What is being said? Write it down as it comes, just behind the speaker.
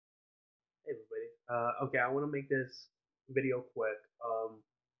Okay, I want to make this video quick.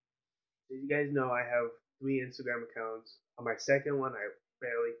 As you guys know, I have three Instagram accounts. On my second one, I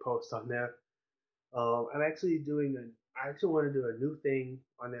barely post on there. I'm actually doing a. I actually want to do a new thing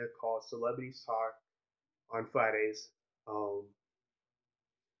on there called Celebrities Talk on Fridays. Um,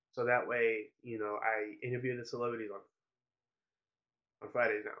 so that way, I interview the celebrities on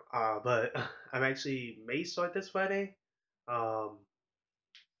Fridays now. But I'm actually may start this Friday. Um,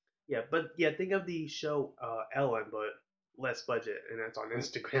 Yeah, but yeah, think of the show Ellen, but less budget, and that's on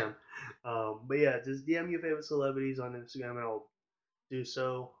Instagram. But yeah, just DM your favorite celebrities on Instagram, and I'll do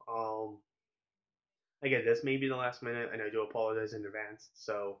so. Again, this may be the last minute, and I do apologize in advance.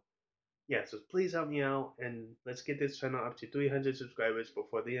 So yeah, so please help me out, and let's get this channel up to 300 subscribers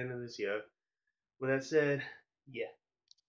before the end of this year. With that said, yeah,